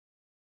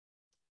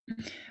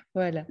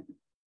Voila.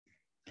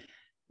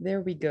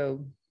 There we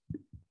go.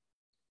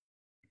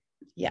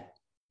 Yeah,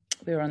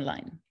 we're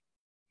online.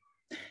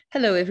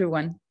 Hello,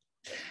 everyone.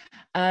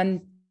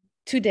 And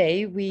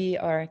today we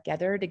are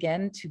gathered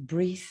again to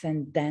breathe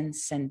and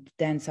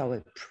dance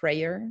our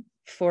prayer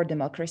for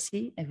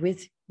democracy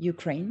with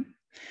Ukraine.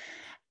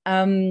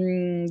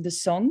 The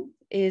song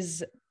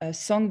is a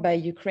song by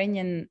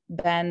Ukrainian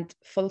band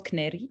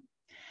Folknery,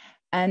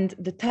 and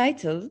the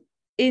title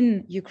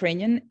in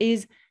Ukrainian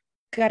is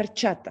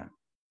Karchata.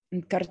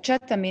 And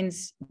Karchata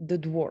means the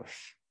dwarf.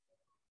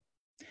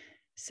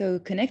 So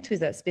connect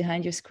with us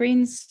behind your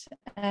screens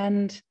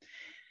and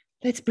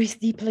let's breathe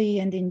deeply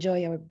and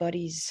enjoy our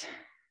bodies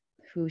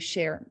who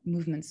share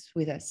movements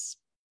with us.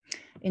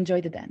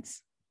 Enjoy the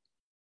dance.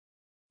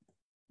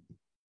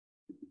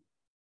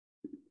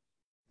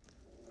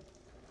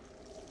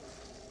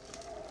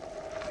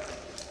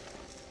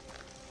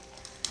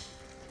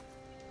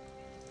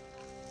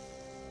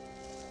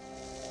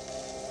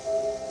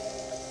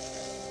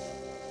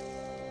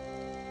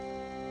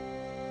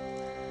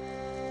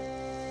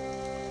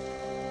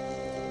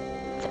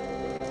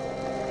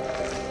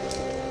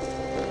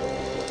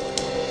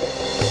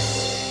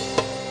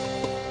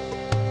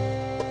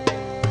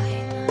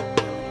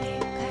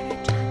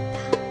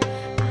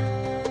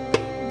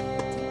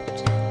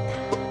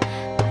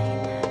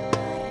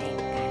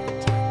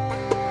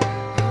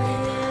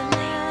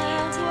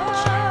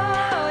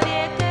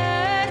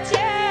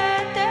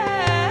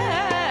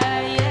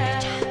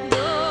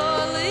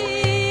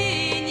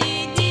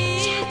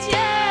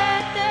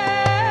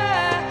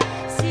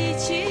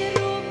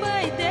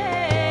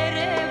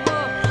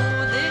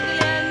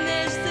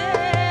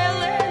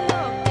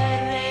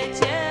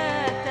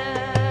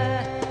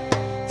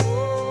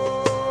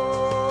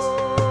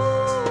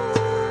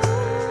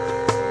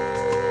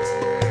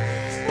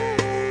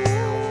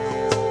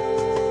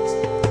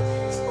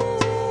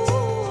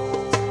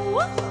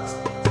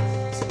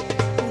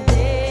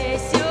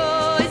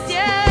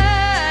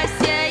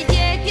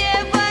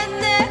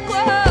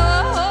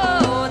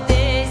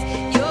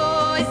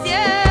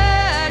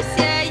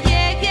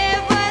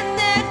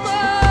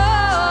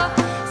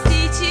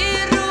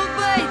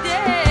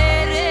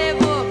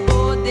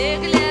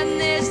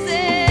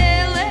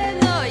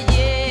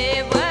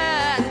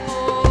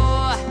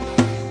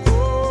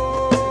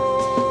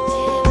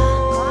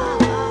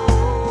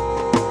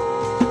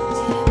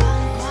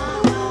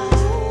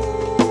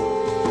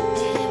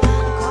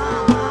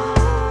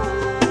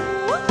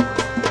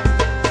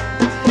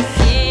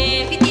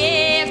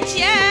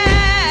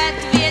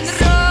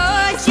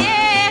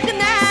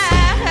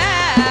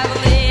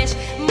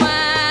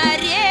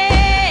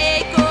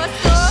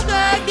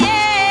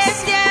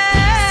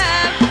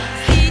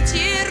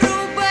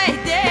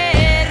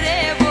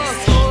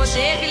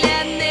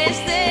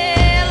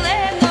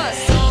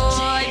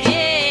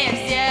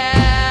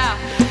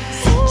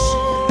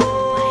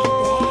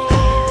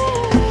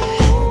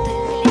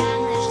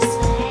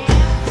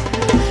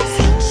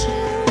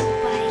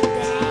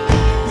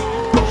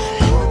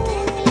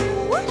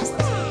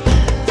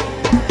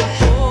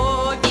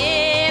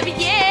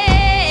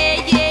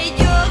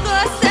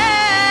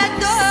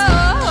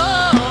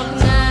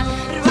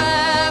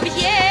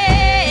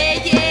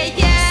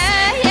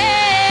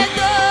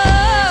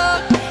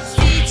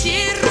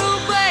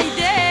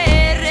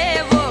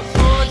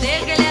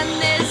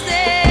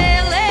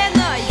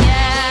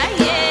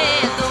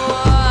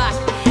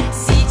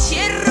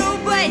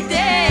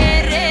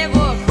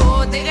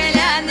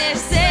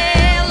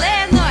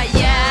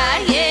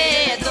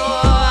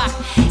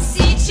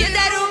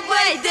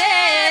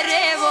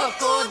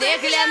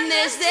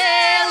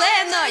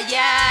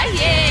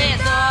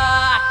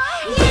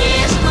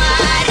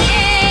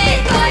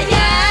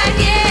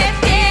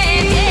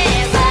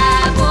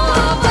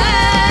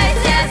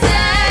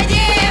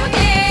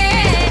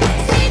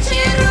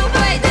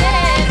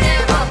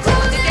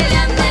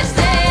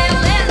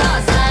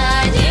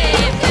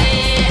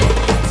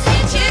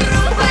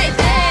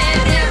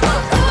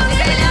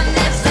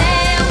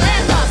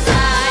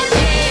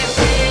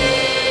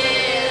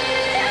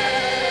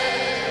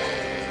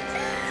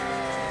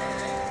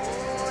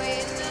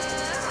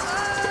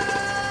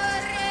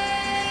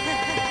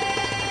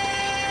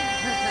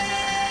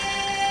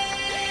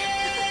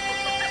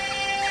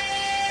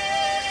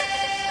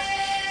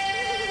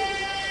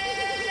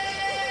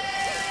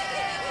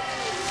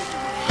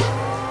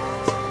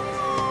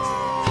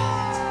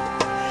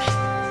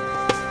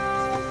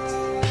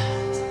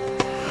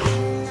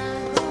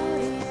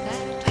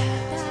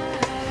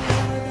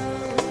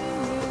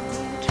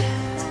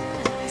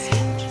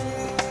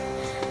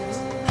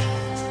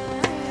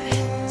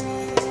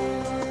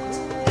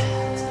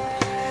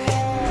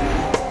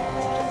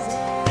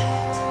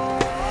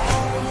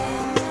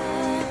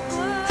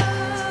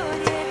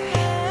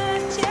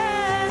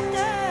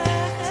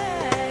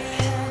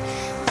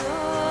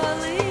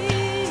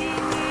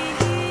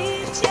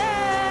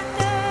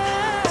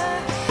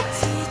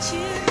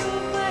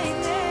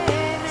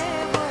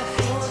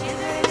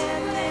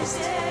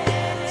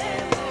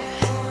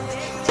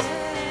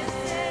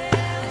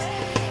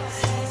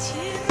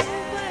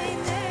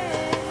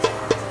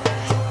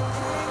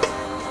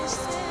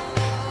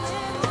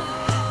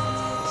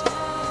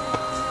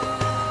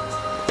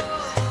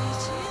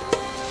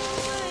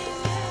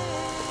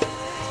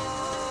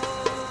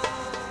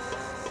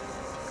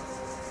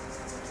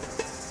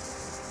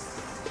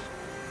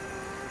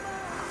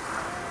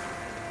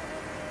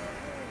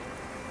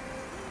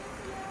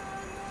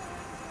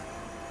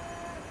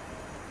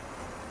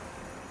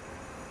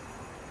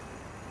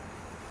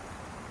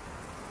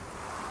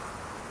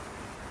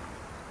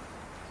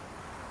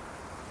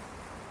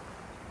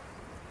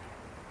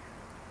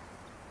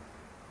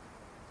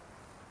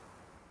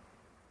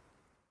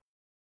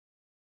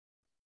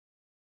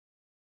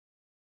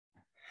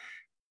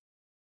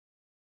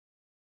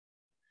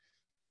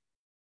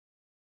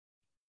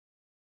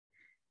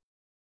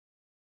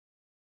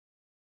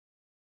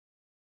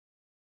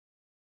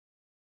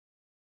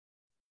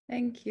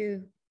 Thank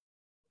you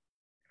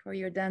for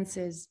your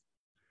dances.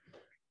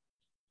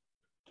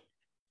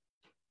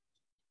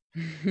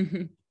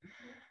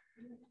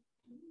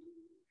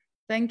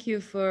 Thank you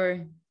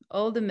for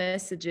all the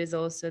messages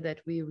also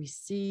that we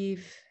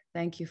receive.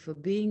 Thank you for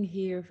being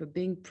here, for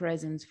being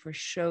present, for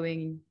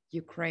showing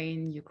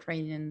Ukraine,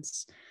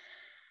 Ukrainians,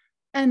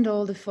 and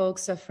all the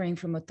folks suffering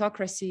from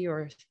autocracy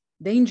or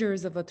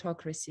dangers of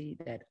autocracy,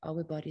 that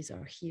our bodies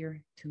are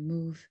here to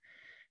move,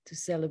 to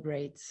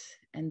celebrate,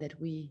 and that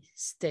we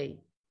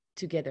stay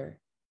together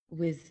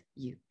with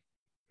you.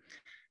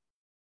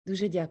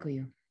 Дуже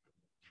дякую.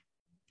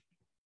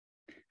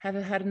 Have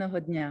a гарного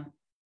дня.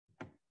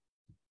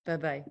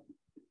 Bye-bye.